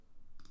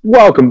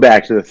Welcome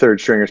back to the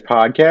Third Stringers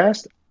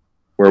podcast,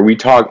 where we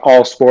talk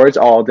all sports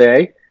all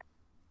day.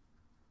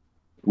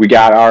 We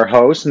got our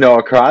host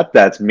Noah Krot,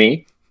 that's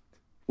me.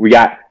 We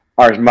got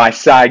my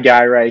side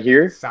guy right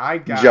here,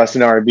 Side guy.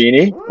 Justin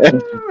Arbini. Woo!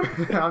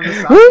 I'm the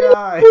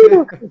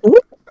side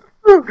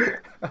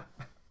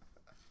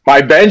guy.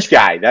 My bench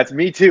guy, that's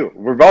me too.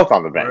 We're both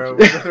on the we're the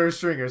bench. third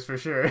stringers for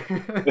sure.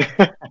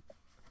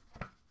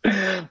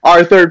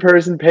 Our third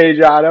person,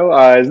 Paige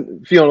Otto, is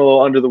feeling a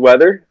little under the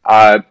weather.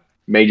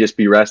 May just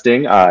be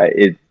resting.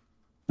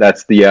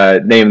 That's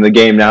the name of the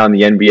game now in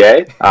the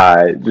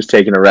NBA. Just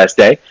taking a rest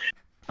day.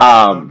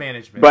 Load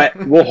management. But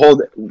we'll hold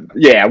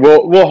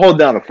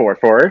down the fort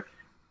for her.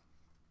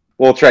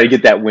 We'll try to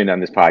get that win on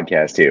this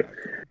podcast too.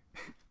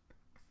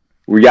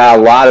 We got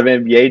a lot of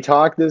NBA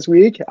talk this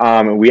week,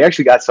 and we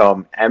actually got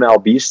some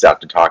MLB stuff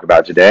to talk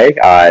about today.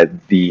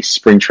 The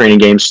spring training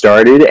game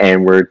started,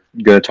 and we're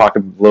going to talk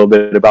a little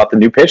bit about the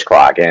new pitch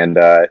clock and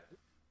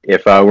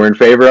if we're in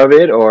favor of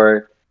it,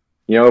 or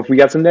if we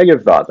got some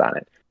negative thoughts on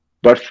it.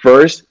 But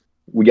first,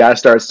 we got to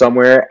start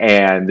somewhere,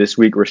 and this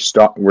week we're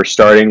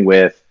starting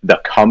with the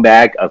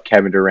comeback of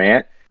Kevin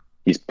Durant.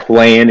 He's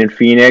playing in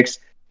Phoenix.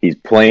 He's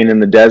playing in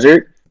the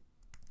desert.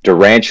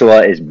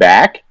 Durantula is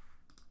back.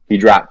 He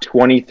dropped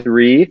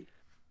 23,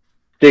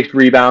 6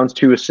 rebounds,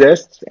 2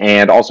 assists,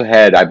 and also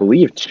had, I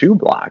believe, 2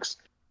 blocks.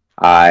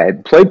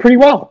 Played pretty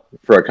well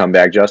for a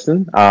comeback,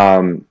 Justin.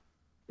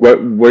 What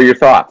are your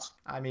thoughts?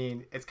 I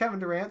mean, it's Kevin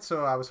Durant,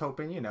 so I was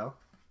hoping,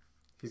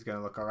 he's going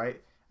to look all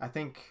right. I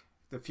think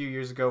a few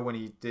years ago when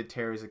he did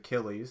tear his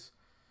Achilles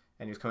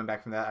and he was coming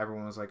back from that,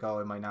 everyone was like, oh,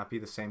 it might not be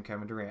the same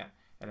Kevin Durant.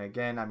 And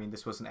again, I mean,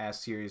 this wasn't as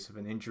serious of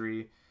an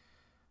injury.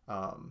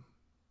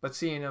 But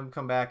seeing him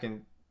come back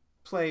and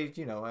play,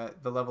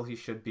 at the level he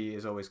should be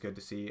is always good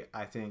to see.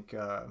 I think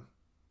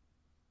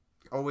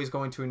always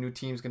going to a new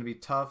team is going to be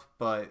tough,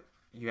 but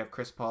you have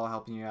Chris Paul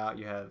helping you out.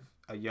 You have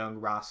a young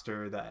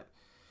roster that,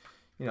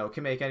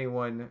 can make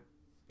anyone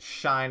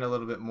shine a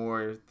little bit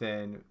more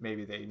than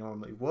maybe they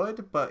normally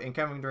would. But in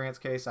Kevin Durant's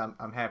case,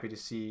 I'm happy to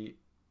see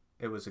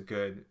it was a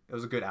good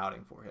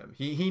outing for him.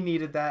 He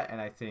needed that,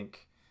 and I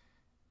think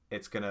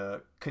it's going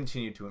to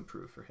continue to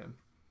improve for him.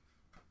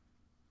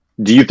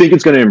 Do you think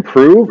it's going to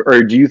improve,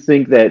 or do you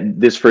think that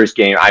this first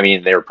game, I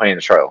mean, they were playing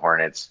the Charlotte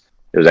Hornets.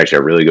 It was actually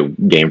a really good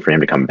game for him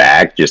to come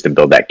back just to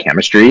build that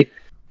chemistry.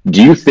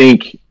 Do you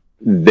think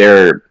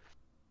their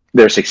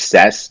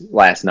success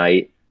last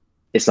night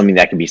is something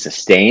that can be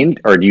sustained,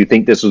 or do you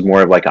think this was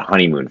more of like a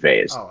honeymoon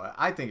phase? Oh,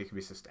 I think it can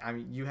be sustained. I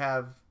mean, you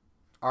have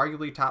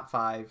arguably top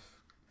 5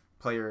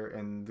 player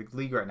in the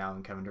league right now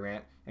in Kevin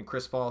Durant, and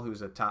Chris Paul,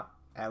 who's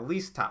at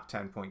least top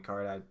 10 point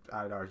guard.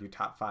 I'd argue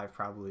top 5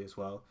 probably as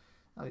well.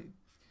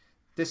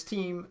 This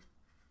team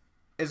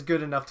is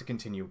good enough to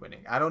continue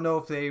winning. I don't know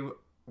if they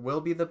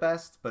will be the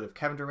best, but if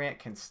Kevin Durant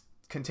can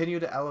continue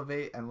to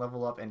elevate and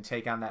level up and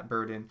take on that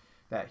burden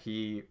that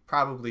he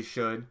probably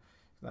should,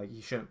 like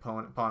he shouldn't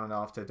pawn it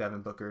off to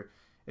Devin Booker.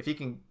 If he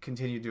can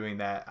continue doing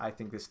that, I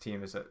think this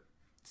team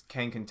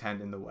can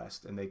contend in the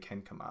West and they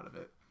can come out of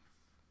it.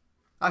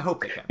 I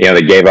hope they can.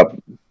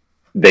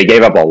 They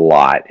gave up a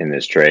lot in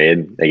this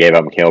trade. They gave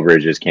up Mikal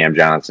Bridges, Cam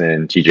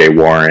Johnson, T.J.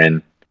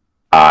 Warren.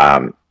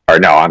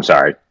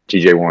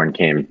 TJ Warren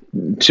came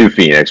to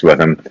Phoenix with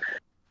him.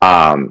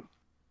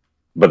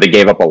 But they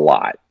gave up a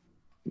lot.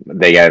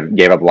 They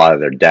gave up a lot of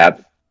their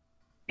depth,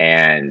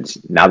 and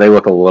now they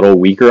look a little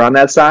weaker on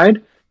that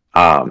side.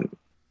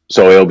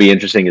 So it'll be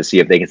interesting to see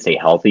if they can stay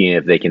healthy and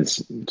if they can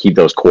keep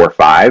those core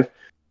 5.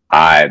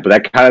 But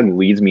that kind of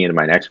leads me into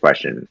my next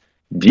question.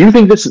 Do you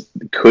think this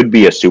could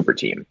be a super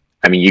team?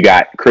 I mean, you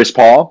got Chris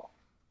Paul.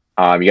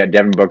 You got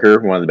Devin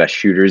Booker, one of the best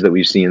shooters that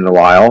we've seen in a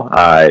while.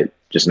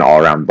 Just an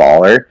all-around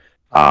baller.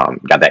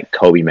 Got that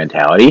Kobe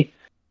mentality.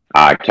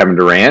 Kevin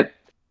Durant.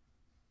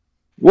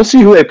 We'll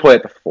see who they play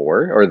at the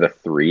 4 or the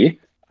 3,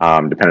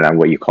 depending on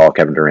what you call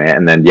Kevin Durant,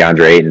 and then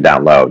DeAndre Ayton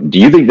down low. Do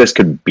you think this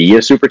could be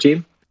a super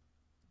team?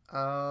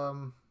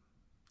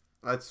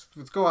 Let's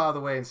go out of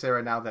the way and say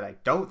right now that I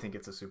don't think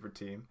it's a super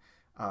team.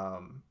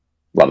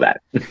 Love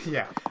that.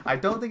 Yeah, I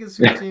don't think it's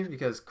a super team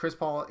because Chris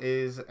Paul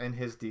is in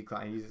his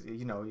decline.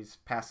 He's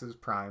past his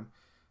prime.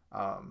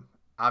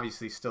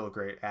 Obviously, still a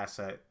great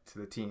asset to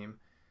the team.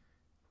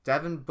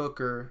 Devin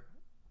Booker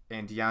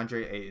and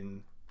DeAndre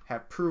Ayton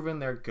have proven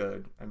they're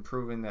good and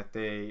proven that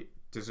they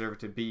deserve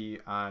to be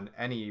on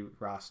any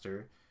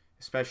roster,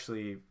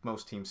 especially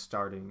most teams'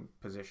 starting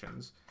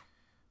positions.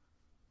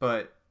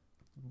 But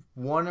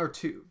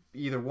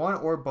either one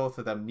or both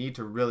of them need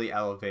to really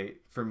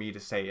elevate for me to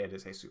say it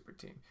is a super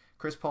team.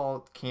 Chris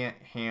Paul can't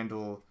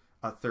handle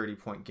a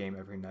 30-point game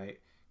every night.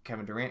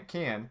 Kevin Durant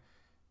can.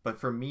 But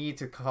for me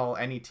to call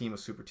any team a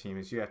super team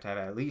is you have to have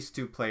at least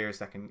 2 players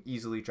that can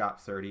easily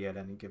drop 30 at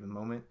any given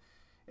moment.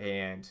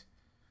 And,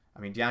 I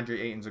mean, DeAndre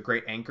Ayton's a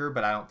great anchor,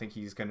 but I don't think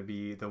he's going to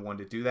be the one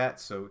to do that.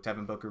 So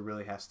Devin Booker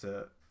really has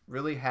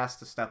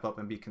to step up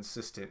and be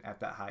consistent at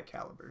that high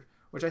caliber,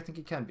 which I think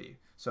he can be.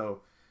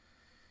 So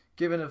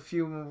given a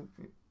few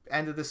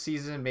end of the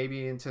season,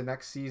 maybe into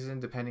next season,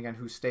 depending on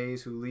who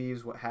stays, who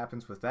leaves, what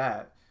happens with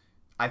that,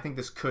 I think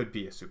this could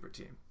be a super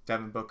team.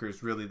 Devin Booker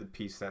is really the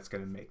piece that's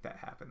going to make that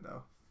happen,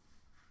 though.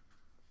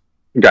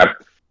 Okay.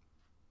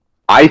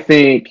 I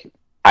think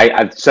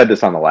I've said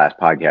this on the last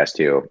podcast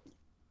too.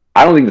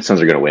 I don't think the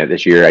Suns are going to win it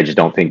this year. I just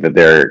don't think that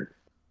they're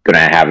going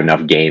to have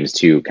enough games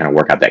to kind of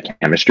work out that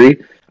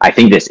chemistry. I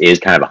think this is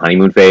kind of a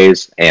honeymoon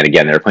phase. And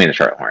again, they're playing the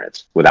Charlotte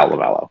Hornets without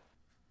LaMelo,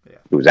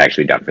 who was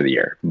actually done for the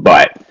year.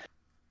 But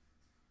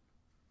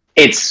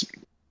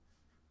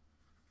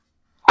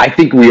I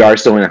think we are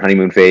still in a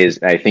honeymoon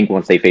phase. I think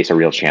once they face a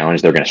real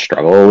challenge, they're going to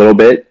struggle a little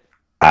bit.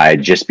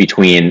 Just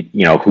between,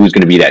 who's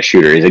going to be that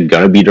shooter. Is it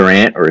going to be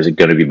Durant or is it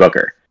going to be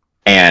Booker?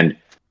 And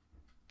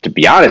to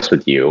be honest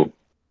with you,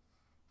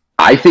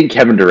 I think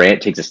Kevin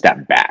Durant takes a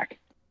step back.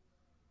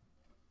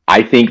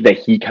 I think that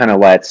he kind of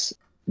lets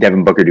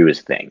Devin Booker do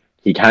his thing.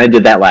 He kind of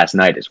did that last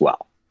night as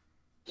well.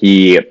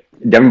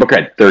 Devin Booker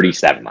had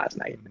 37 last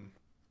night.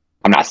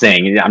 I'm not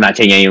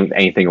taking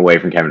anything away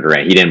from Kevin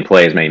Durant. He didn't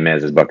play as many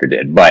minutes as Booker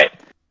did. But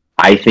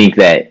I think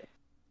that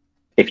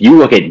if you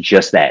look at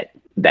just that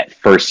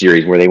first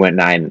series where they went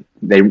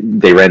they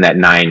ran that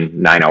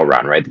 9-0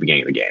 run right at the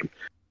beginning of the game,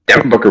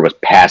 Devin Booker was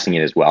passing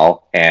it as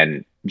well,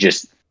 and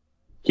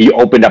he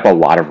opened up a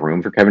lot of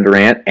room for Kevin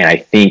Durant. And I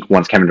think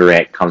once Kevin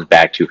Durant comes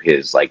back to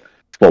his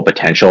full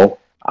potential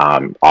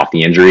off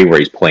the injury, where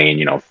he's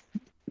playing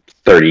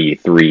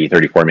 33,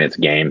 34 minutes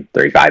a game,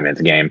 35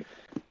 minutes a game,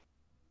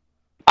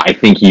 I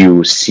think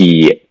you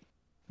see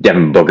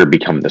Devin Booker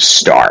become the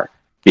star,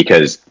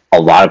 because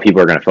a lot of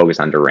people are going to focus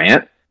on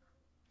Durant.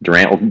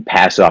 Durant will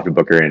pass it off to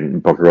Booker,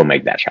 and Booker will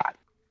make that shot.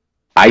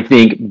 I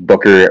think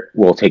Booker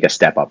will take a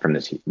step up from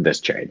this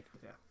trade.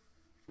 Yeah.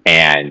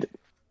 And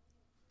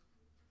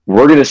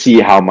we're going to see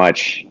how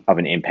much of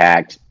an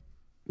impact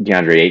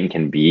DeAndre Ayton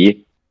can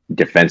be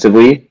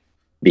defensively,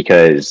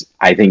 because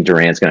I think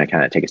Durant's going to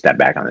kind of take a step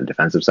back on the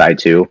defensive side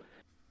too.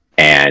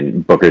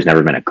 And Booker's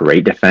never been a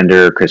great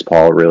defender. Chris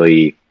Paul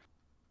really,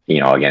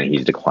 again,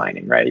 he's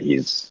declining, right?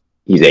 He's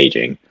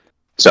aging.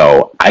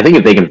 So I think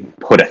if they can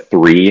put a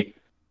 3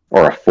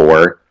 or a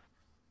 4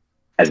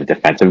 as a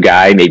defensive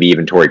guy, maybe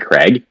even Torrey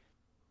Craig,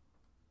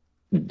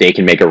 they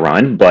can make a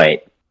run,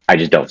 but I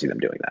just don't see them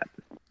doing that.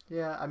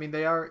 Yeah, I mean,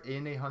 they are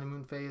in a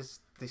honeymoon phase.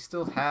 They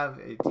still have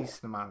a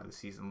decent amount of the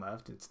season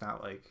left. It's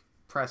not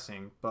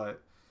pressing,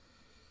 but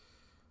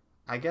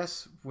I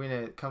guess when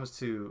it comes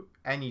to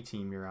any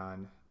team you're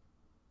on,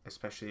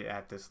 especially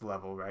at this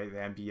level, right, the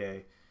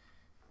NBA,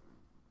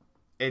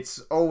 it's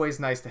always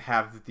nice to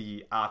have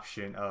the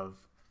option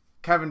of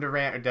Kevin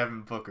Durant or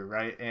Devin Booker,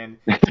 right? And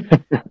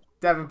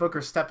Devin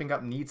Booker stepping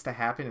up needs to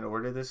happen in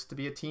order for this to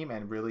be a team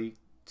and really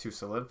to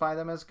solidify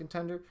them as a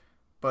contender.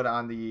 But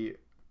on the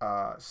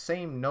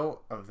same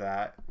note of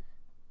that,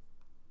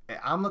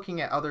 I'm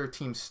looking at other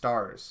team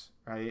stars,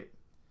 right?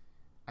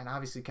 And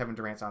obviously Kevin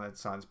Durant's on the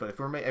Suns, but if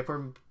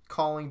we're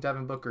calling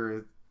Devin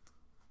Booker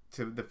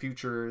to the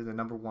future, the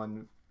number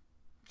one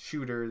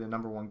shooter, the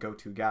number one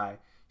go-to guy,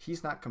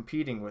 he's not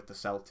competing with the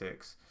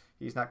Celtics.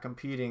 He's not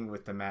competing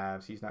with the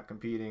Mavs. He's not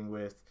competing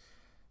with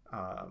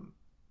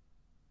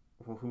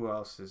who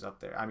else is up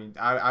there? I mean,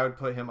 I would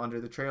put him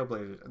under the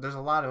Trailblazers. There's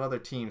a lot of other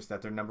teams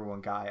that their number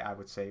one guy, I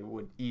would say,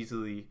 would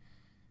easily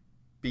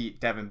beat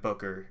Devin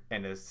Booker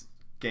in a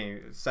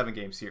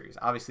 7-game series.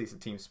 Obviously, it's a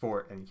team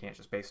sport, and you can't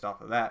just base it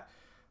off of that.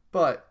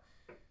 But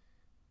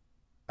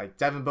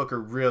Devin Booker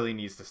really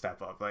needs to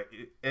step up.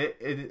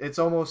 It's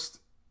almost,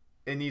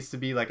 it needs to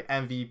be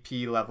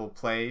MVP level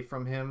play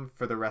from him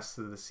for the rest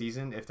of the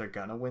season if they're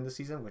gonna win the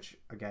season, which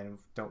again,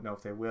 don't know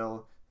if they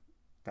will.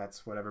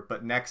 That's whatever.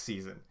 But next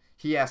season,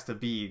 he has to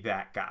be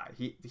that guy.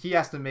 He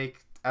has to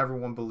make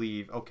everyone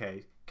believe,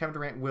 okay, Kevin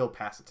Durant will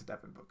pass it to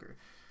Devin Booker.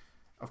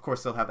 Of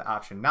course, they'll have the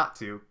option not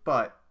to,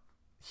 but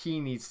he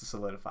needs to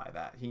solidify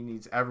that. He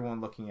needs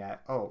everyone looking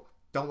at, oh,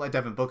 don't let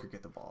Devin Booker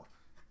get the ball.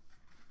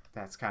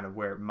 That's kind of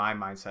where my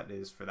mindset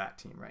is for that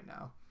team right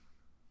now.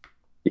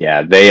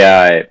 Yeah,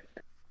 they,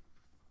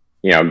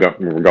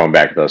 we're going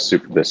back to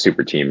the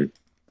super team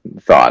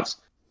thoughts.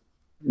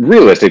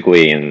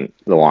 Realistically, in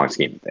the long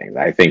scheme of things,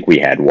 I think we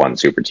had one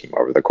super team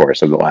over the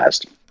course of the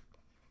last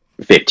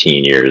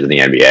 15 years in the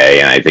NBA,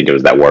 and I think it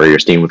was that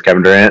Warriors team with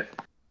Kevin Durant.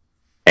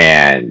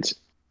 And,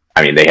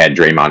 I mean, they had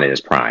Draymond in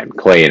his prime,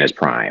 Clay in his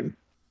prime,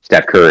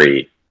 Steph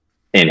Curry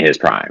in his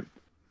prime,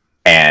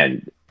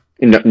 and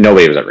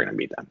nobody was ever going to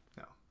beat them.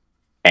 No.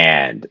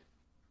 And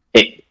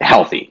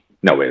healthy,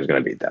 nobody was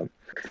going to beat them.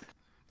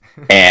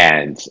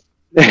 And,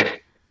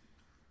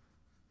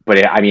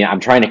 but I mean, I'm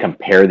trying to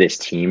compare this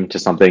team to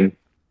something,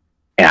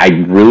 and I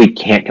really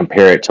can't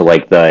compare it to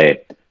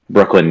the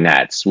Brooklyn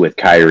Nets with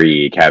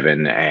Kyrie,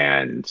 Kevin,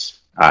 and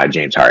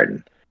James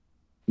Harden.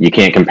 You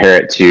can't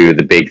compare it to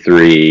the Big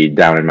Three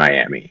down in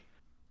Miami.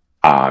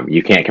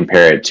 You can't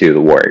compare it to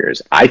the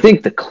Warriors. I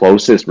think the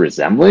closest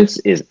resemblance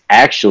is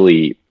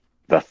actually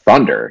the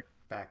Thunder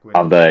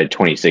of the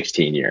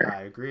 2016 year.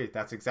 I agree.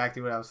 That's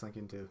exactly what I was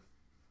thinking too.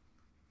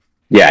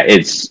 Yeah,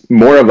 it's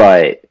more of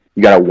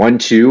you got a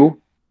 1-2,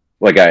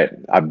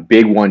 a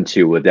big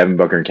 1-2 with Devin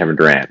Booker and Kevin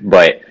Durant.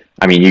 But,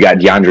 I mean, you got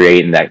DeAndre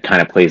Ayton that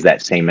kind of plays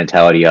that same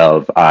mentality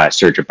of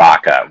Serge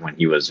Ibaka when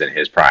he was in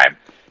his prime.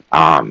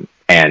 And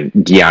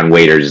Dion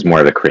Waiters is more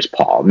of a Chris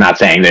Paul. I'm not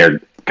saying they're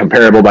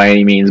comparable by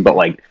any means, but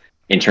like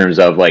in terms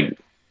of like,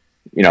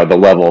 you know, the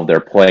level of their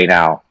play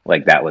now,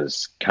 like that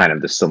was kind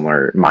of the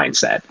similar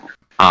mindset.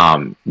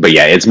 But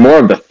yeah, it's more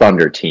of the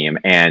Thunder team,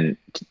 and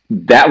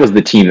that was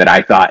the team that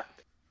I thought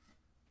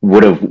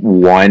would have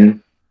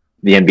won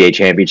the NBA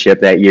championship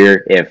that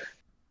year if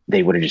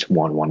they would have just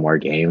won one more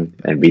game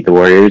and beat the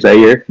Warriors that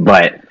year.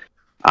 But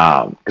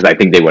because I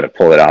think they would have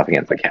pulled it off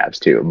against the Cavs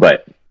too.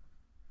 But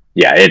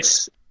yeah,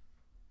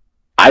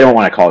 I don't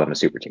want to call them a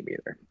super team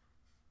either.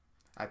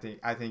 I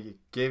think you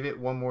give it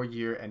one more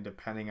year, and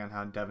depending on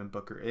how Devin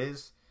Booker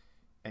is,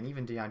 and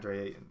even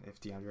DeAndre Ayton, if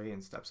DeAndre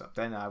Ayton steps up,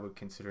 then I would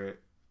consider it.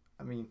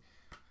 I mean,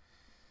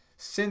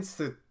 since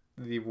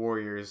the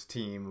Warriors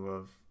team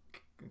of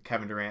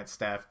Kevin Durant,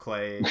 Steph,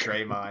 Clay,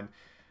 Draymond,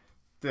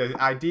 the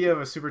idea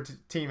of a super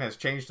team has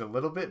changed a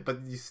little bit,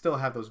 but you still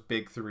have those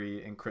big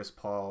three in Chris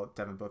Paul,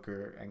 Devin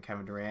Booker, and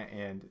Kevin Durant.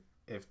 And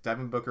if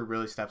Devin Booker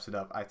really steps it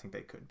up, I think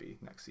they could be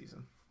next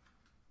season.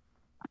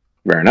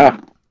 Fair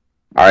enough.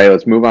 All right,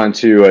 let's move on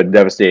to a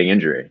devastating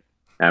injury.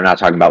 And I'm not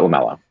talking about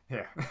LaMelo.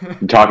 Yeah.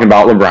 I'm talking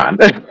about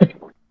LeBron.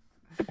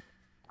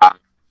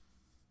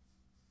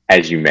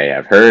 As you may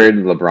have heard,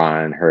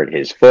 LeBron hurt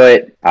his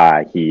foot.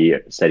 He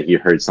said he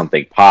heard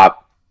something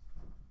pop.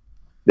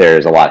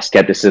 There's a lot of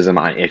skepticism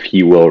on if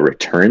he will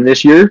return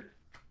this year.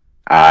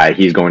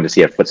 He's going to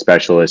see a foot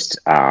specialist,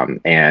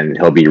 and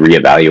he'll be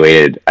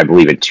reevaluated, I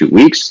believe, in 2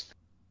 weeks.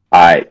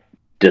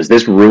 Does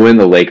this ruin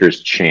the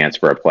Lakers' chance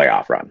for a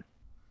playoff run?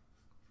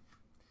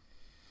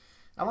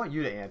 I want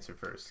you to answer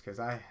first, because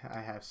I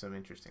have some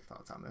interesting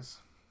thoughts on this.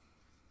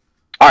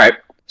 All right.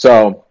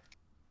 So,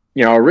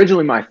 you know,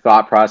 originally my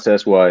thought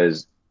process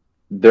was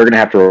they're going to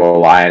have to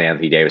rely on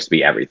Anthony Davis to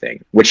be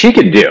everything, which he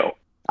can do.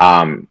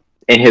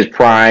 In his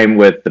prime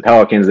with the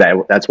Pelicans,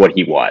 that's what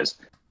he was.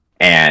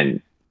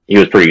 And he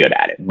was pretty good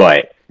at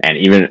it. And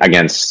even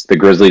against the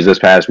Grizzlies this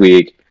past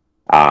week,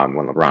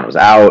 when LeBron was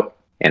out,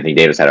 Anthony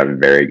Davis had a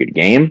very good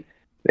game.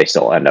 They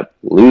still end up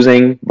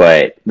losing,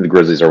 but the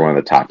Grizzlies are one of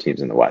the top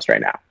teams in the West right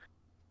now.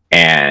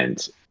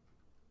 And,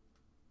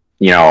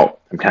 you know,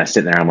 I'm kind of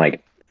sitting there, I'm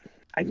like,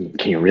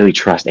 can you really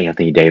trust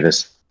Anthony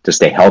Davis to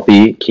stay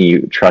healthy? Can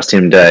you trust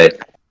him to,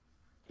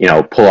 you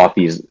know, pull off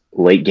these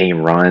late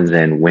game runs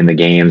and win the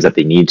games that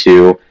they need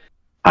to?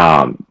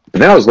 But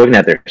then I was looking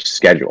at their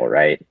schedule,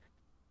 right?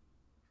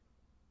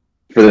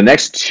 For the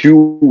next 2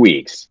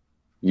 weeks,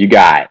 you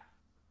got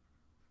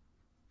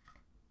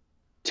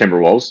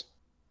Timberwolves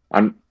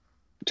on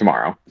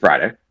tomorrow,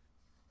 Friday.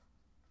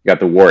 You got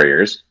the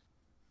Warriors.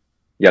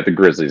 You got the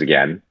Grizzlies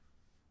again.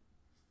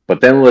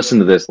 But then listen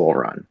to this little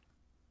run.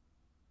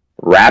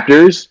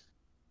 Raptors,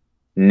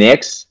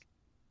 Knicks,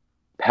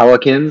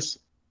 Pelicans,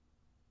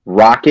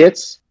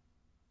 Rockets,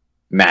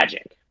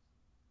 Magic.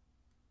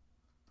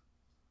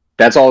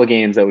 That's all the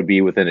games that would be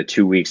within a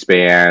 2-week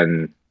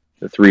span,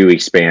 the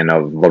 3-week span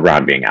of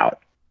LeBron being out.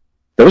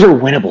 Those are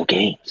winnable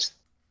games.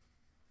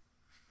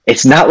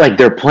 It's not like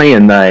they're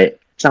playing the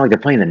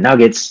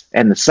Nuggets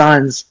and the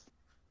Suns.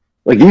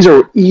 Like, these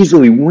are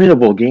easily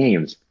winnable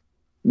games.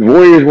 The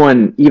Warriors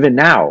won even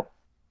now.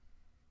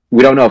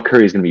 We don't know if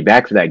Curry's going to be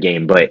back for that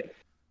game, but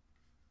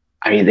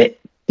I mean,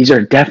 these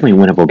are definitely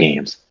winnable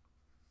games.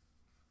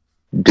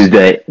 Does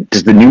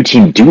the new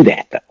team do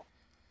that, though?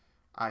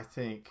 I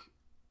think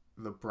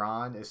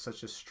LeBron is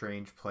such a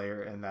strange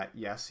player in that,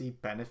 yes, he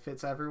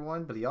benefits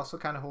everyone, but he also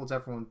kind of holds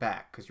everyone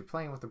back because you're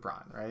playing with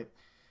LeBron, right?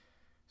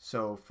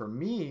 So for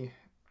me,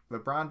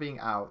 LeBron being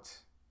out,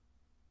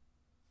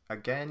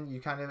 again,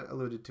 you kind of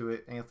alluded to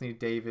it, Anthony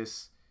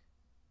Davis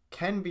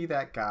can be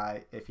that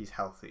guy if he's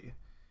healthy.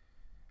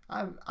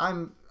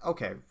 I'm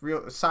okay.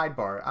 Real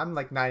sidebar. I'm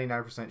like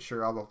 99%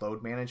 sure all the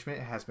load management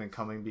has been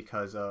coming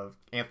because of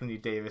Anthony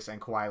Davis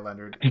and Kawhi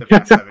Leonard the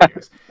past 7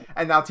 years,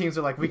 and now teams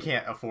are like, we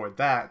can't afford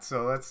that.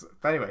 So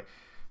but anyway,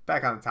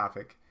 back on the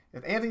topic.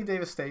 If Anthony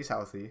Davis stays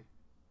healthy,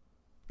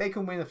 they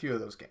can win a few of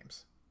those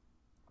games.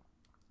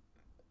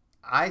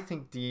 I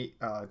think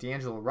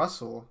D'Angelo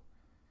Russell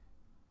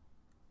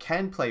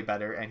can play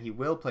better, and he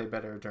will play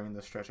better during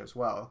the stretch as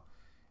well.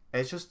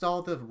 It's just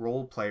all the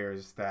role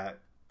players that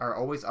are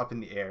always up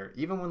in the air,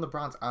 even when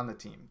LeBron's on the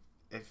team.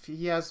 If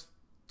he has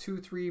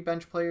 2-3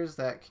 bench players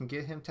that can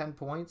get him 10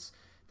 points,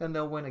 then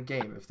they'll win a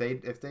game. If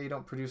they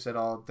don't produce at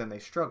all, then they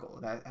struggle.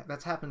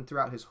 That's happened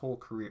throughout his whole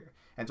career,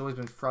 and it's always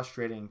been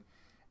frustrating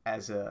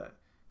as a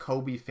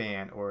Kobe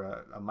fan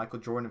or a Michael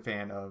Jordan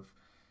fan of,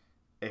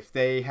 if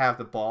they have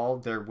the ball,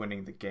 they're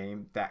winning the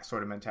game, that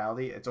sort of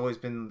mentality. It's always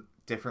been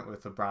different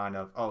with LeBron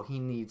of, oh, he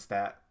needs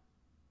that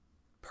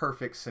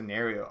perfect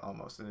scenario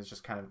almost, and it's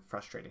just kind of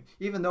frustrating,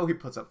 even though he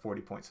puts up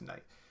 40 points a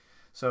night.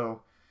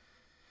 So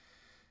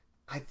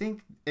I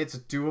think it's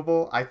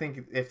doable. I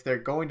think if they're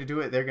going to do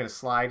it, they're going to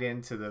slide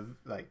into the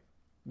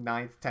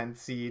 9th, 10th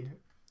seed,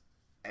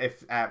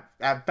 if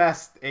at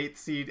best 8th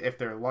seed if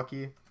they're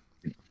lucky.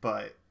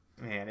 But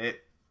man,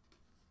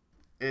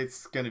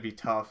 it's going to be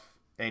tough,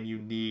 and you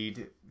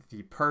need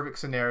the perfect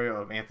scenario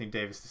of Anthony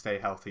Davis to stay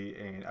healthy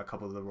and a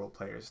couple of the role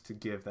players to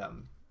give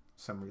them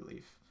some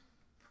relief.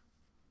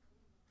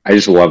 I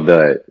just love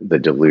the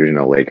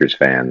delusional Lakers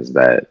fans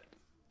that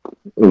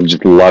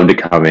just love to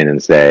come in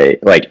and say,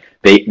 like,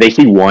 they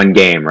see one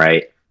game,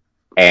 right?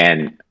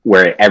 And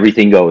where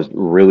everything goes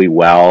really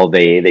well,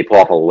 they pull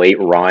off a late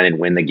run and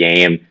win the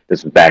game.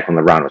 This was back when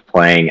LeBron was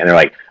playing, and they're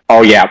like,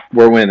 "Oh yeah,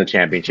 we're winning the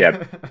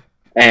championship."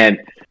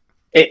 And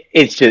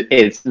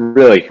it's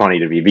really funny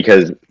to me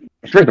because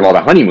first of all,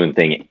 the honeymoon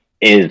phase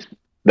is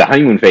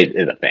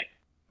a thing.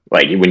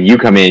 Like when you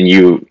come in,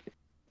 you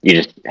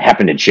just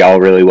happen to gel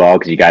really well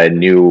because you got a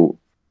new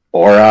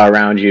aura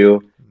around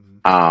you.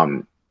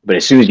 But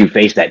as soon as you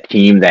face that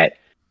team that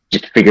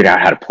just figured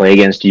out how to play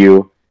against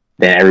you,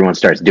 then everyone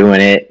starts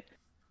doing it,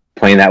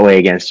 playing that way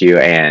against you,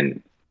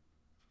 and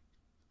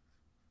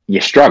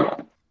you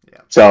struggle.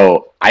 Yeah.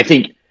 So I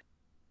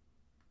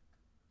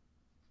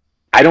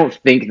don't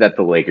think that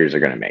the Lakers are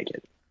going to make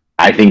it.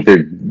 I think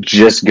they're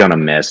just going to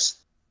miss.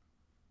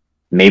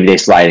 Maybe they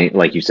slide,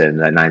 like you said, in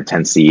that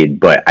 9-10 seed,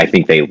 but I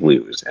think they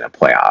lose in a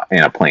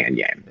play-in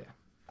game.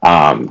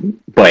 Yeah.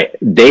 But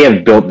they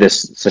have built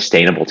this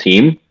sustainable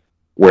team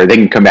where they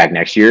can come back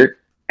next year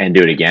and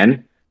do it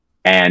again,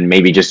 and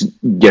maybe just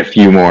get a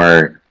few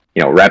more,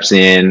 reps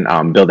in,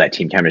 build that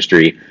team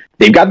chemistry.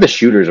 They've got the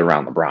shooters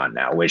around LeBron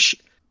now, which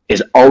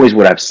is always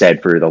what I've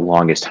said for the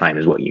longest time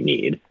is what you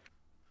need.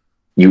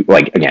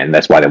 Again,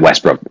 that's why the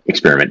Westbrook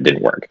experiment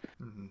didn't work.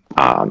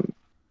 Mm-hmm.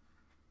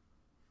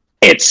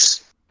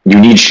 You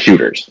need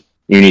shooters.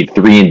 You need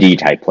 3-and-D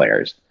type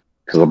players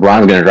because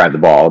LeBron's going to drive the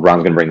ball.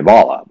 LeBron's going to bring the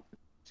ball up.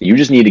 So you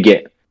just need to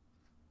get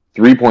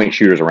 3-point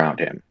shooters around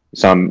him,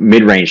 some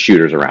mid-range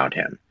shooters around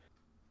him,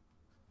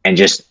 and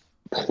just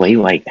play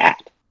like that.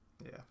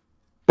 Yeah.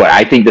 But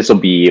I think this will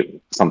be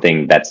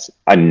something that's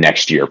a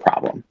next year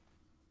problem.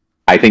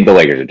 I think the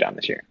Lakers are done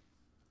this year.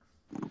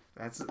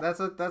 That's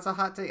a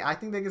hot take. I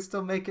think they can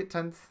still make it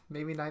 10th,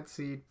 maybe 9th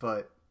seed,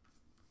 but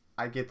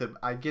I get the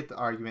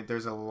argument.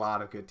 There's a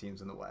lot of good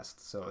teams in the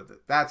West, so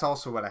that's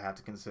also what I have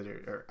to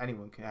consider, or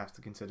anyone can have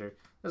to consider.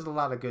 There's a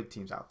lot of good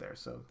teams out there,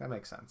 so that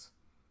makes sense.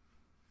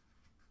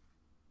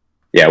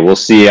 Yeah, we'll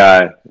see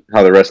how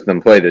the rest of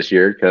them play this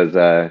year because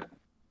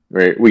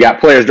we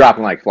got players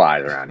dropping like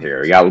flies around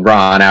here. We got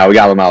LeBron out, we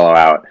got LaMelo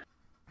out.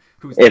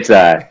 Who's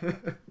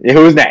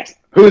next?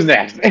 Who's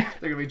next? They're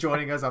gonna be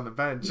joining us on the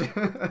bench.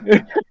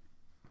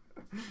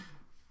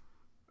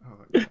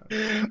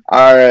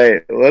 All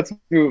right, let's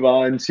move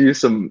on to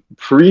some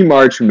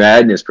pre-March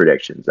Madness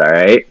predictions. All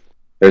right,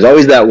 there's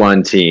always that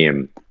one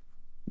team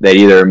that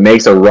either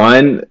makes a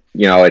run,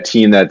 a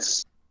team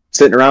that's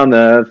sitting around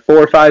the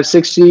 4, 5,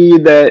 6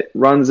 seed that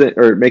runs it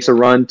or makes a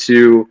run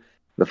to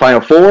the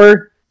Final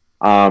Four,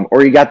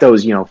 or you got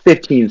those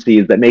 15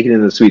 seeds that make it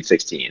into the Sweet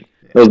 16.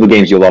 Those are the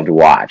games you love to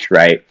watch,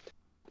 right?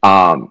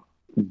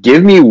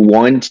 Give me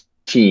one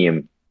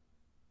team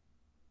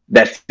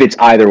that fits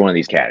either one of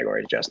these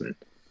categories, Justin.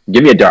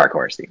 Give me a dark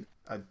horse team.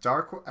 A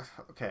dark horse?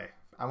 Okay.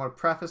 I want to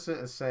preface it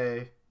and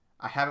say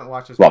I haven't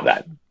watched as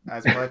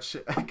much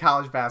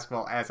college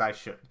basketball as I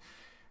should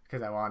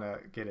because I want to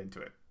get into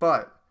it.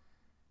 But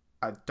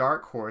a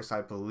dark horse,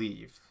 I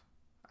believe,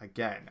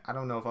 again, I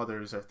don't know if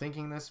others are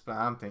thinking this, but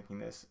I'm thinking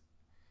this,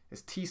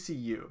 is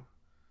TCU.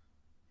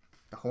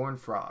 The Horned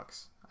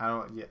Frogs.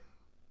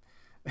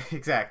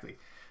 Exactly.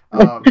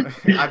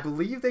 I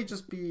believe they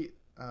just beat,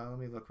 let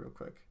me look real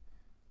quick.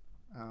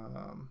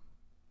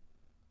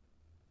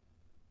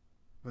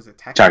 Was it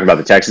Texas? Talking about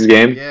the Texas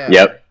game? Yeah.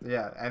 Yep.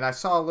 Yeah, and I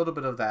saw a little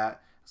bit of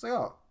that. I was like,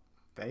 oh,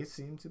 they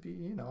seem to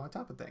be, on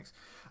top of things.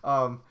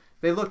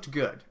 They looked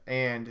good,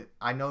 and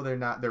I know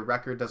their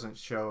record doesn't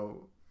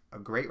show a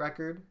great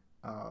record,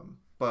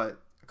 but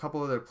a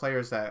couple of their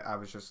players that I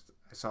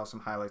saw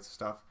some highlights of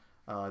stuff.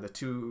 The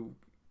two,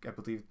 I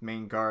believe,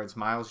 main guards,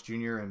 Miles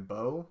Jr. and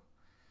Bo,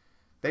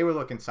 they were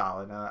looking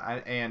solid.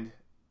 And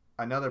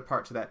another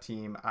part to that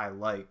team I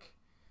like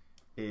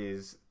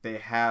is they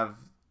have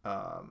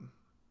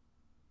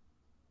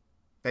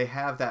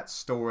that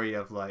story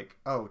of like,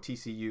 oh,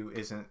 TCU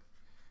isn't.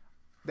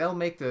 They'll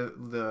make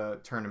the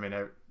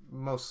tournament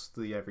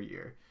mostly every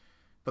year,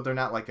 but they're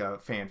not like a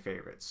fan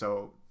favorite.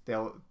 So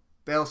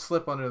they'll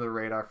slip under the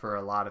radar for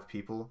a lot of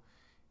people,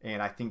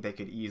 and I think they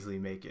could easily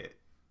make it.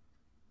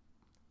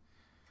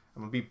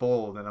 I'm gonna be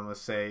bold and I'm gonna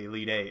say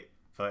Elite Eight,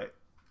 but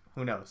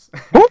who knows?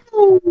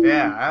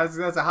 Yeah,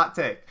 that's a hot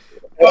take.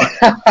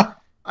 But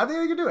I think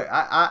they can do it.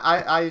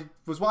 I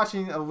was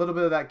watching a little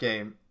bit of that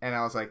game, and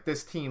I was like,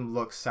 this team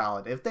looks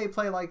solid. If they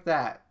play like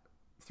that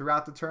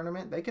throughout the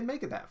tournament, they can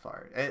make it that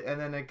far. And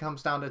then it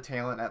comes down to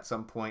talent at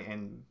some point,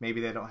 and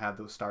maybe they don't have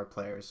those star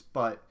players.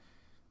 But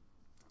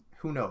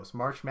who knows?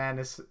 March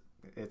Madness,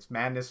 it's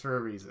madness for a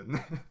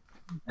reason.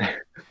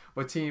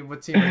 What team are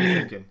you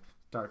thinking?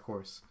 Dark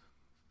horse.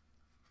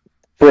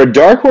 For a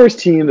dark horse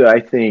team that I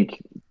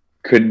think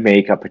could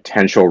make a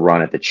potential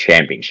run at the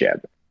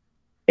championship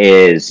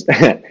is,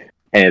 and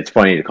it's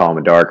funny to call them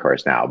a dark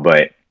horse now,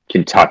 but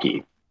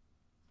Kentucky.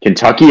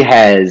 Kentucky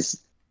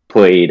has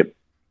played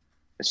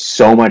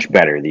so much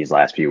better these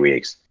last few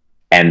weeks,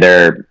 and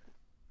their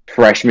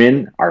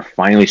freshmen are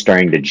finally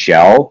starting to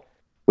gel,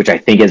 which I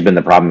think has been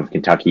the problem with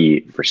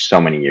Kentucky for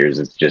so many years.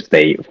 It's just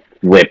they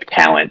flip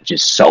talent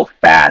just so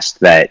fast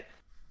that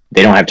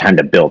they don't have time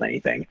to build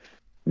anything.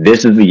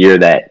 This is the year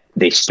that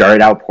they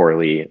started out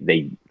poorly.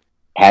 They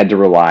had to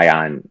rely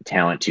on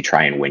talent to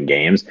try and win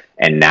games.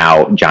 And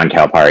now John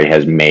Calipari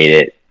has made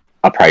it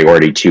a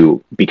priority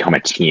to become a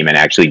team and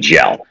actually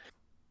gel.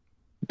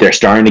 They're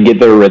starting to get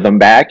their rhythm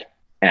back.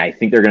 And I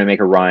think they're going to make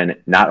a run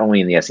not only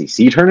in the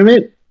SEC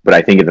tournament, but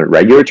I think in the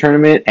regular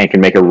tournament, and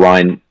can make a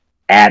run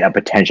at a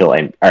potential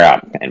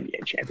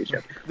NBA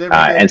championship,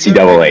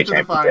 NCAA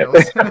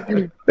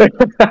championship.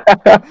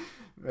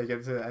 Make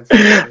it to the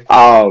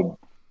NCAA.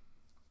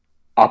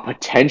 A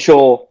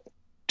potential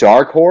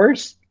dark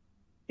horse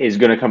is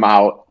going to come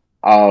out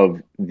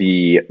of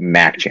the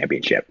MAC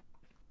championship.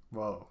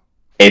 Whoa!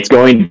 It's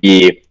going to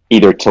be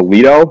either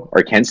Toledo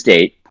or Kent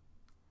State.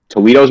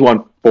 Toledo's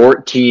won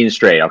 14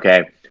 straight.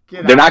 Okay.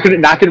 They're not going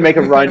to make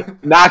a run.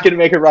 Not going to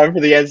make a run for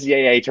the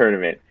NCAA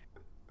tournament.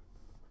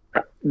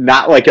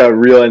 Not like a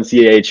real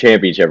NCAA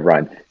championship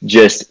run.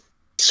 Just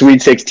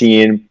Sweet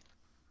 16.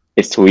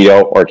 It's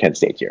Toledo or Kent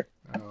State here.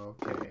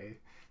 Okay.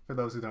 For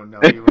those who don't know,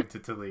 you went to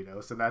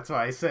Toledo, so that's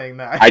why I'm saying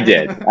that. I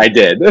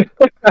did.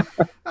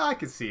 I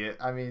can see it.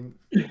 I mean,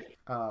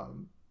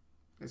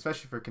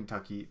 especially for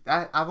Kentucky,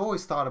 I've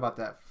always thought about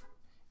that.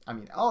 I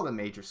mean, all the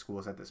major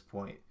schools at this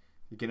point,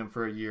 you get them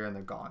for a year and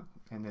they're gone,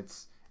 and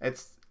it's.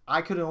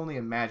 I could only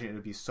imagine it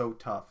would be so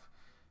tough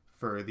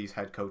for these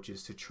head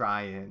coaches to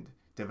try and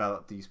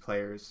develop these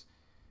players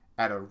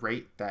at a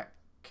rate that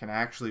can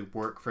actually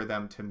work for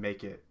them to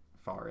make it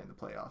far in the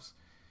playoffs.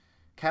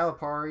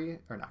 Calipari,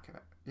 or not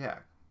Calipari,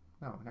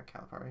 not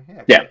Calipari.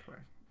 Yeah. Calipari.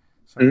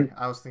 Sorry,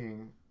 I was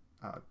thinking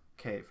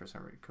K for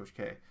some reason, Coach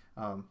K.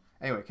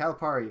 Anyway,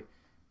 Calipari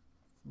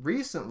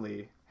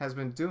recently has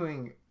been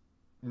doing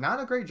not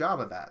a great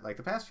job of that. Like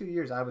the past few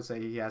years, I would say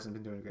he hasn't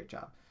been doing a great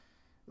job.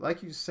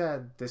 Like you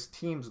said, this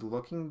team's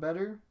looking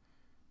better.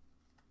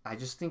 I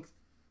just think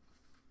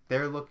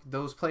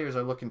those players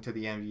are looking to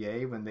the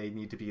NBA when they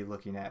need to be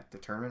looking at the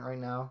tournament right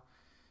now.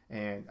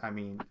 And I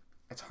mean,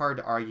 it's hard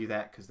to argue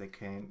that because they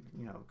can,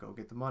 go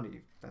get the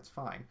money. That's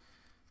fine.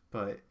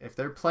 But if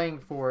they're playing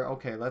for,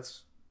 okay,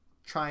 let's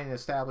try and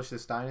establish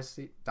this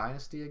dynasty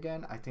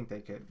again, I think they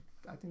could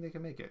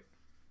make it.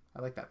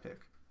 I like that pick.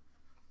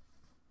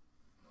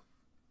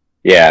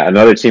 Yeah,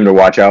 another team to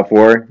watch out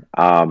for,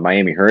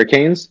 Miami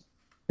Hurricanes.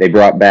 They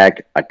brought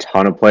back a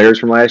ton of players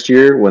from last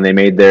year when they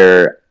made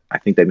I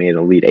think they made an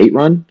Elite Eight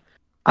run.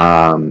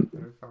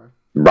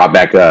 Brought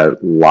back a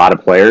lot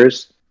of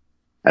players.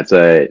 That's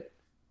a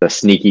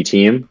sneaky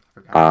team.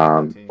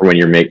 When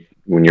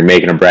you're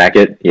making a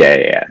bracket,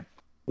 yeah.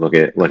 Look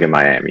at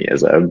Miami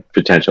as a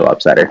potential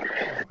upsetter.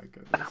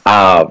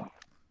 All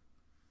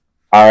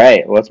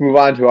right, let's move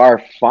on to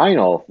our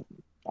final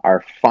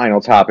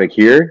topic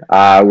here.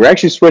 We're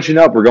actually switching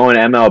up. We're going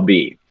to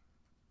MLB.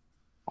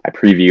 I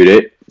previewed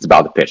it. It's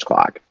about the pitch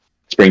clock.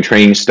 Spring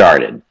training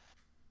started.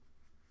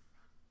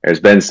 There's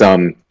been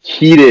some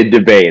heated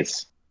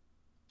debates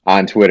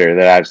on Twitter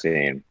that I've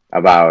seen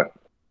about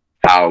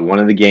how one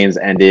of the games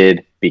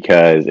ended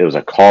because it was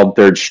a called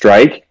third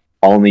strike,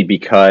 only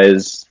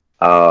because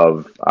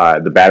of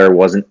the batter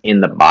wasn't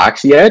in the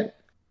box yet.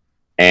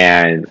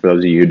 And for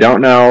those of you who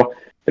don't know,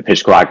 the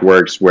pitch clock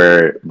works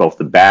where both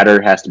the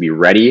batter has to be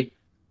ready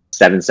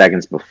 7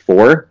 seconds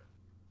before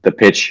the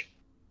pitch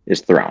is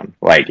thrown.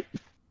 Like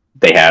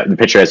the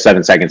pitcher has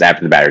 7 seconds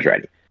after the batter's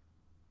ready.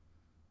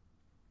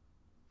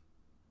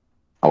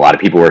 A lot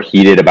of people were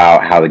heated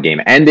about how the game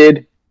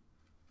ended,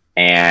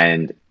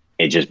 and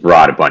it just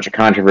brought a bunch of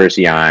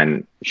controversy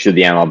on should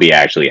the MLB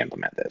actually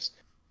implement this.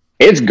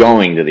 It's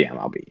going to the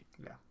MLB.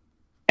 Yeah.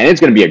 And it's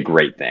going to be a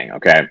great thing,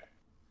 okay?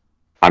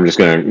 I'm just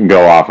going to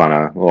go off on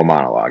a little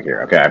monologue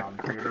here, okay?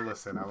 I'm here to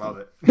listen. I love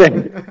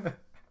it.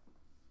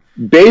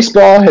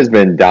 Baseball has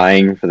been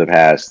dying for the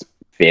past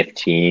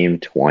 15,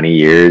 20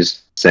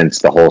 years since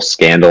the whole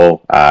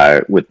scandal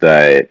with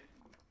the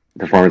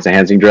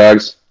performance-enhancing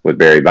drugs with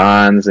Barry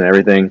Bonds and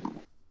everything.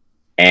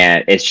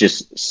 And it's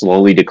just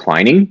slowly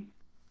declining.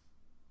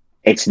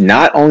 It's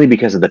not only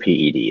because of the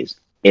PEDs.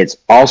 It's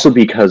also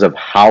because of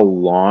how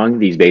long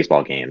these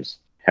baseball games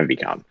have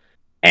become.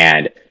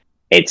 And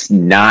it's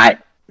not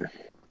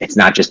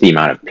just the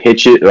amount of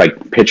pitchers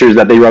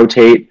that they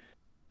rotate.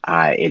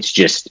 It's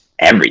just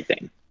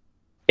everything.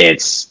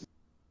 It's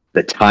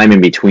the time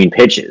in between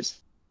pitches.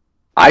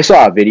 I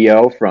saw a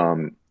video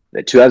from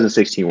the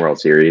 2016 World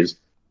Series.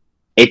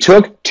 It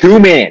took 2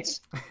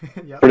 minutes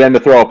yep. for them to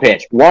throw a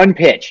pitch. One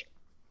pitch.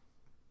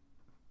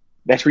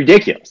 That's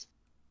ridiculous.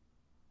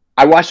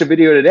 I watched a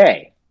video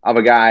today of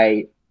a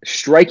guy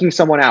striking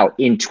someone out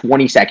in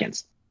 20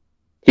 seconds.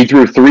 He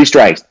threw 3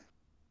 strikes.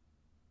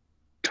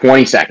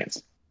 20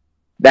 seconds.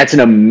 That's an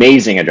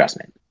amazing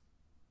adjustment.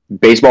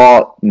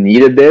 Baseball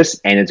needed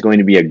this, and it's going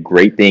to be a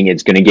great thing.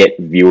 It's going to get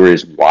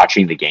viewers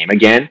watching the game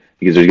again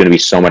because there's going to be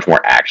so much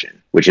more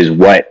action, which is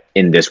what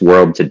in this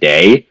world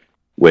today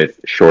with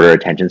shorter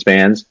attention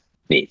spans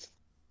needs.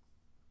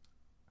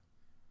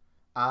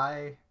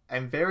 I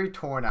am very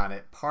torn on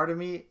it. Part of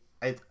me,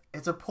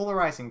 it's a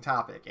polarizing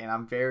topic, and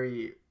I'm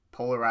very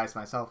polarized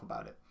myself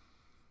about it.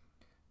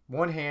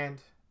 One hand,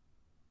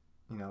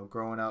 you know,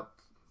 growing up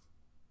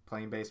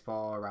playing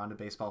baseball around a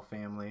baseball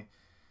family,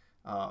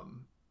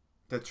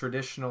 the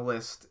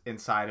traditionalist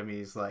inside of me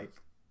is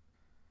like,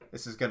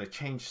 this is going to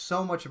change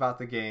so much about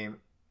the game,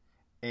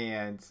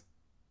 and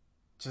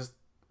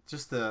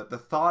just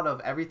the thought of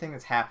everything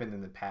that's happened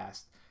in the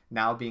past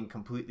now being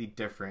completely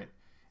different.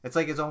 It's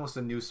like it's almost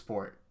a new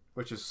sport,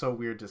 which is so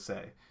weird to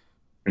say.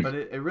 But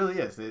it really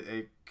is.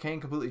 It can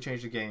completely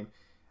change the game.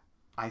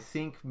 I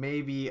think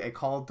maybe a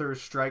called third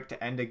strike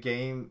to end a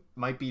game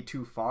might be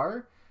too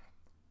far.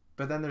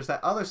 But then there's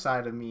that other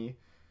side of me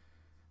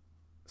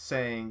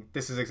saying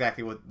this is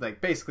exactly what, like,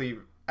 basically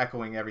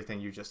echoing everything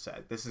you just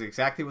said. This is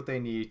exactly what they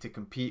need to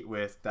compete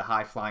with the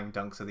high-flying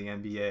dunks of the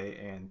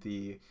NBA and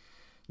the,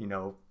 you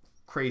know,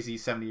 crazy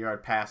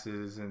 70-yard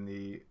passes in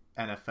the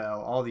NFL.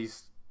 All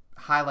these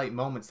highlight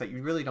moments that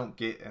you really don't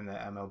get in the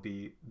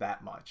MLB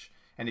that much.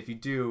 And if you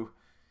do,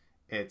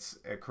 it's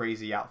a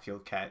crazy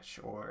outfield catch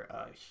or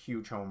a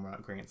huge home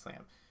run, grand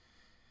slam.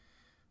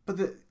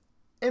 But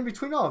in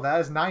between all of that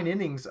is 9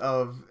 innings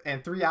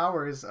and 3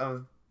 hours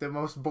of the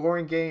most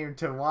boring game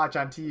to watch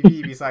on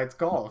TV besides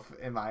golf,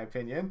 in my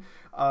opinion.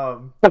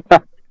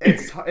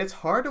 It's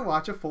hard to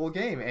watch a full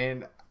game,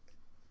 and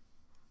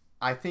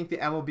I think the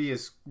MLB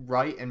is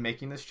right in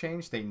making this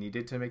change. They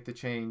needed to make the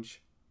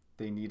change.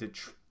 They need to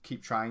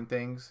keep trying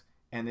things,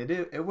 and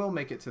it will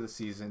make it to the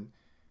season.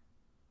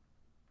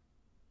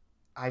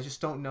 I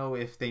just don't know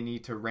if they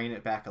need to rein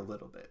it back a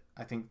little bit.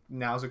 I think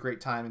now's a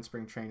great time in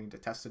spring training to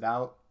test it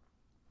out,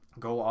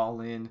 go all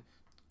in,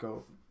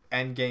 go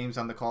end games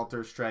on the call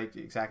third strike.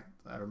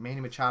 Manny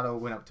Machado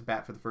went up to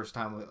bat for the first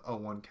time with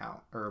 0-1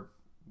 count,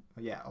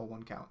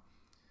 0-1 count.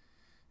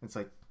 It's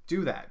like,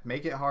 do that.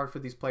 Make it hard for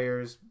these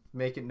players.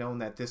 Make it known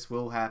that this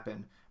will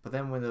happen. But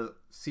then when the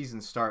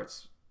season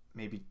starts,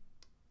 maybe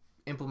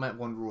implement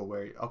one rule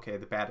where, okay,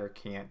 the batter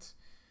can't.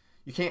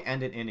 You can't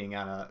end an inning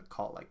on a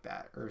call like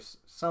that or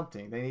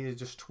something. They need to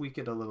just tweak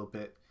it a little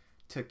bit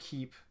to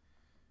keep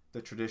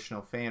the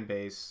traditional fan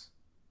base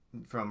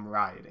from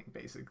rioting,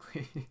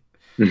 basically.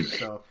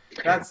 So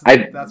that's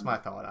my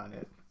thought on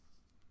it.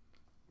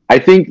 I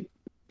think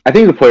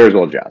the players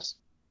will adjust.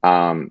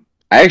 I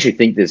actually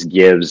think this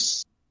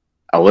gives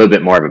a little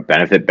bit more of a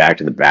benefit back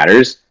to the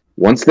batters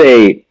once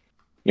they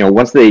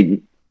don't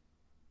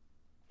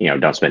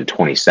spend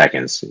 20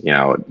 seconds,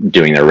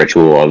 doing their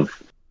ritual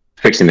of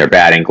fixing their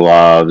batting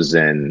gloves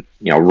and,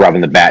 rubbing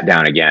the bat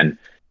down again.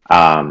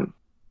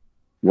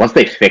 Once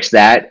they fix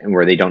that and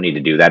where they don't need to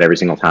do that every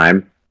single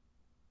time,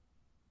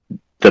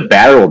 the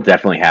batter will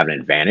definitely have an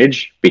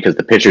advantage because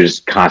the pitcher's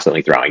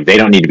constantly throwing. They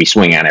don't need to be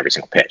swinging on every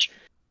single pitch.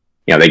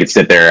 They could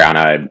sit there on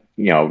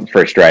a,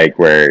 first strike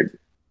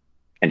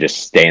and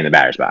just stay in the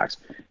batter's box,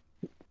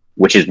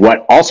 which is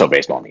what also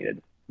baseball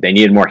needed. They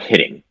needed more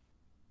hitting.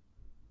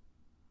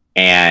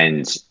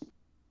 And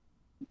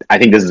I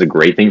think this is a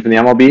great thing for the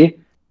MLB.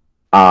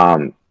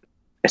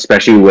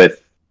 Especially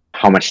with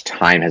how much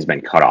time has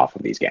been cut off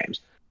of these games.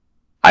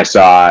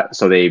 So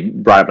they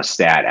brought up a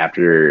stat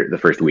after the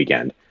first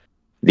weekend.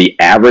 The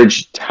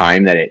average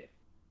time that it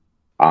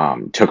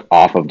took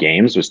off of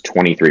games was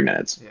 23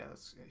 minutes. Yeah,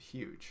 that's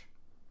huge.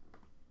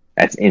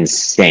 That's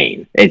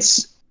insane.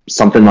 It's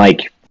something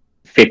like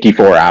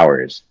 54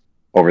 hours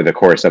over the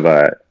course of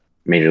a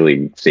major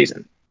league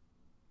season,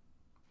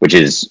 which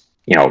is,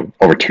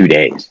 over 2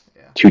 days.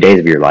 Yeah. 2 days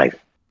of your life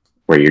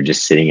where you're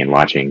just sitting and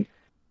watching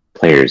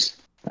players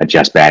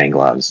adjust batting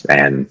gloves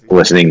and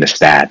listening to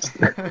stats.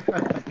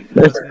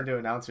 Listening to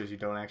announcers you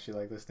don't actually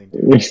like listening to.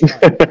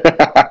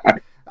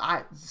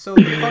 So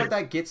the part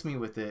that gets me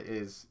with it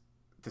is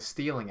the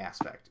stealing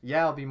aspect.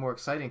 Yeah, it'll be more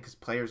exciting because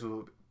players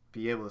will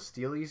be able to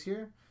steal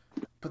easier.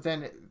 But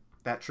then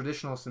that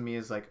traditionalist in me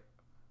is like,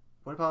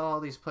 what about all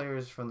these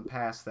players from the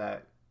past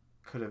that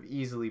could have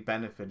easily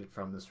benefited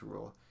from this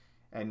rule?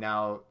 And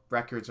now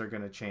records are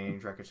going to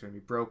change. Records are going to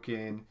be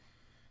broken.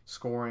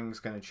 Scoring's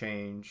going to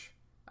change.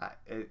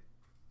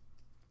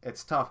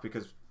 It's tough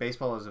because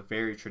baseball is a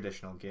very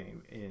traditional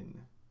game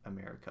in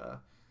America,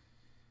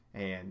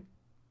 and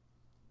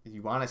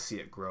you want to see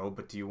it grow,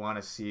 but do you want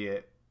to see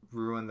it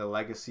ruin the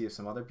legacy of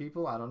some other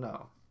people? I don't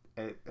know.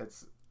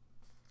 It's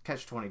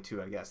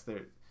catch-22, I guess.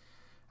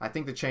 I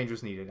think the change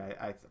was needed.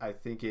 I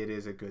think it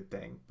is a good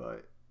thing,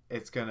 but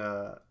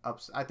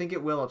I think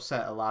it will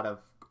upset a lot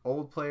of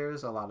old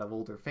players, a lot of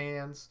older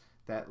fans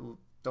that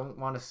don't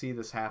want to see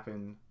this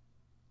happen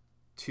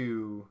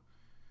to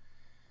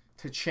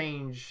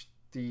change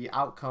the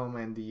outcome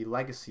and the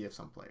legacy of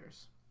some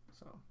players.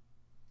 So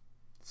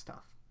it's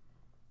tough.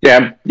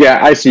 Yeah,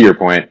 I see your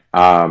point.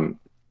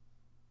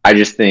 I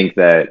just think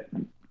that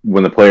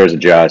when the players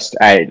adjust,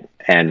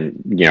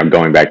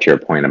 going back to your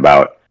point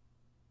about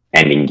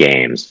ending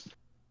games,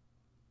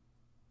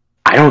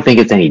 I don't think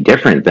it's any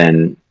different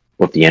than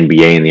what the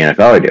NBA and the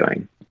NFL are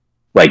doing.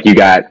 Like, you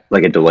got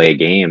like a delay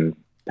game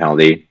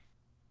penalty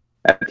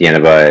at the end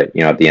of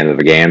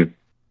a game,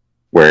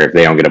 where if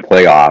they don't get a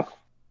playoff,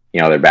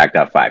 they're backed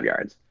up 5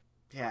 yards.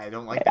 Yeah, I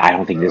don't like that. I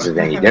don't think this is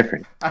any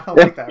different. I don't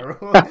like that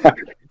rule.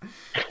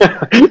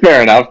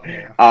 Fair enough.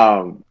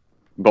 Yeah.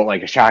 But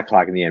like a shot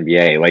clock in the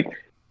NBA, like,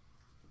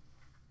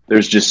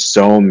 there's just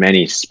so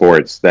many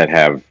sports that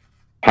have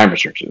time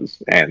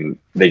restrictions, and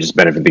they just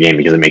benefit the game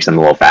because it makes them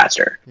a little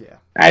faster. Yeah.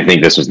 I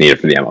think this was needed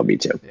for the MLB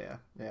too. Yeah.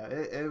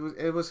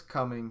 It was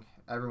coming.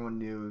 Everyone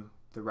knew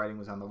the writing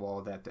was on the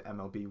wall that the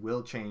MLB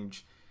will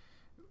change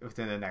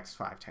within the next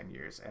 5-10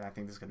 years, and I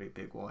think this is going to be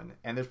a big one.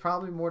 And there's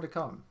probably more to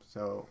come,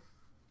 so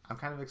I'm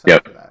kind of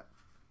excited for that.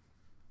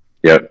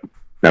 Yep.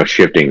 No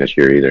shifting this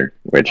year either,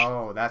 which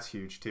that's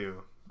huge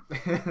too.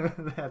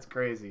 That's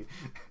crazy.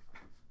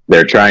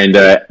 They're trying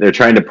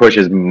to push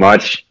as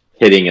much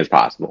hitting as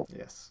possible.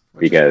 Yes.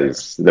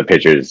 Because the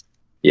pitchers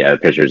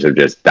have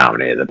just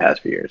dominated the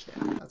past few years.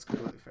 That's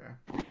completely fair.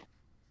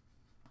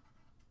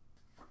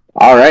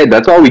 All right,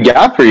 that's all we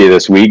got for you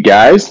this week,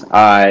 guys.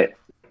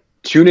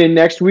 Tune in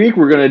next week.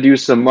 We're going to do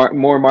some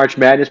more March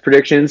Madness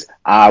predictions.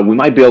 We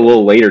might be a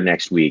little later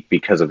next week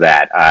because of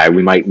that.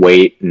 We might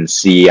wait and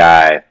see,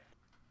 when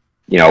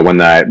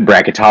the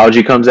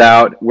bracketology comes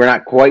out. We're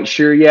not quite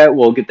sure yet.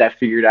 We'll get that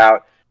figured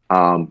out.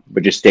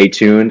 But just stay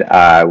tuned.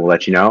 We'll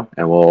let you know,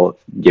 and we'll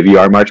give you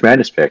our March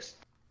Madness picks.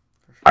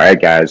 All right,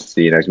 guys.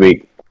 See you next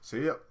week.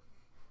 See ya.